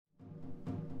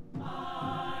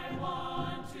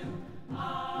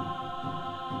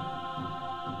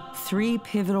Three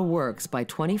pivotal works by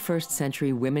 21st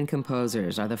century women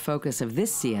composers are the focus of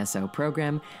this CSO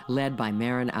program, led by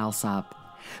Marin Alsop.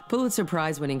 Pulitzer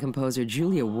Prize-winning composer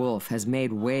Julia Wolfe has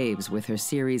made waves with her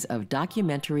series of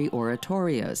documentary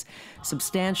oratorios,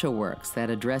 substantial works that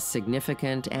address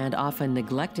significant and often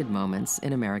neglected moments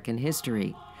in American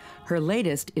history. Her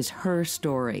latest is Her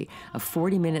Story, a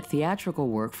 40-minute theatrical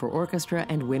work for orchestra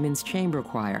and women's chamber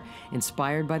choir,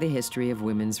 inspired by the history of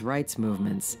women's rights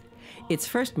movements. Its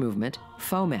first movement,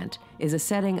 Foment, is a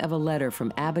setting of a letter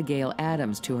from Abigail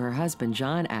Adams to her husband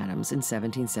John Adams in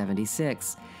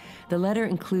 1776. The letter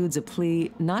includes a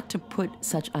plea not to put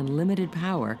such unlimited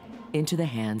power into the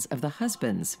hands of the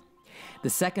husbands. The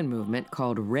second movement,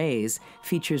 called Raise,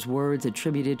 features words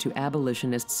attributed to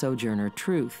abolitionist Sojourner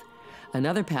Truth.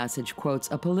 Another passage quotes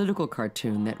a political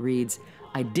cartoon that reads,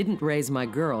 "I didn't raise my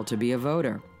girl to be a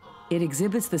voter." It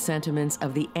exhibits the sentiments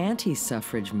of the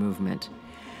anti-suffrage movement.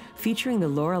 Featuring the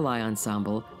Lorelei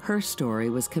Ensemble, Her Story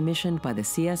was commissioned by the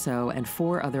CSO and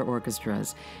 4 other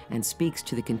orchestras and speaks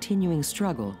to the continuing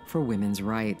struggle for women's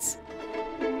rights.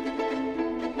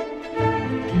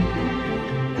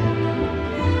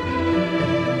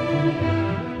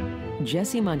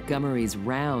 Jessie Montgomery's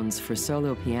Rounds for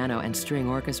solo piano and string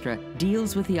orchestra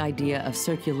deals with the idea of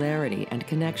circularity and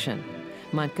connection.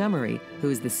 Montgomery, who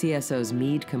is the CSO's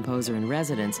Mead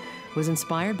Composer-in-Residence, was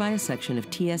inspired by a section of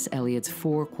T.S. Eliot's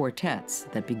 4 quartets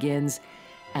that begins,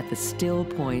 "At the still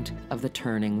point of the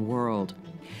turning world."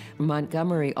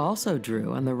 Montgomery also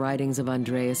drew on the writings of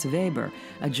Andreas Weber,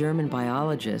 a German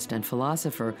biologist and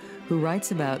philosopher who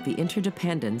writes about the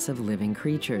interdependence of living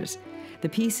creatures. The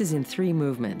piece is in 3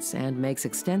 movements and makes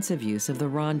extensive use of the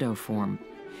rondo form.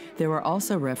 There are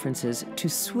also references to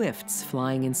swifts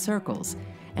flying in circles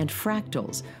and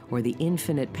fractals, or the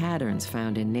infinite patterns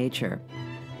found in nature.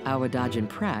 Awadagin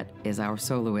Pratt is our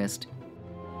soloist.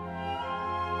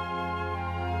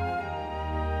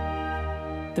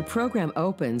 The program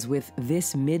opens with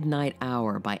This Midnight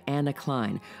Hour by Anna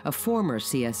Clyne, a former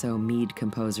CSO Mead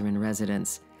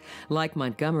Composer-in-Residence. Like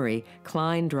Montgomery,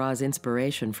 Clyne draws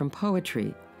inspiration from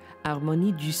poetry.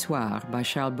 Harmonie du Soir by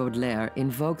Charles Baudelaire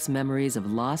invokes memories of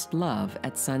lost love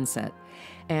at sunset.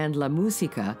 And La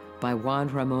Música by Juan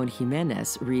Ramón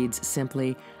Jiménez reads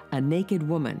simply, "A naked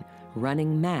woman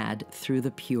running mad through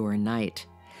the pure night."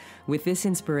 With this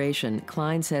inspiration,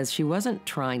 Clyne says she wasn't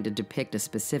trying to depict a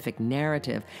specific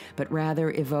narrative, but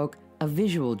rather evoke a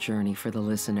visual journey for the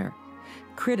listener.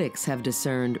 Critics have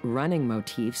discerned running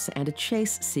motifs and a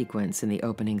chase sequence in the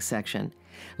opening section.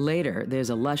 Later, there's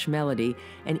a lush melody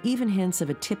and even hints of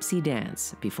a tipsy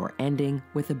dance before ending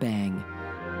with a bang.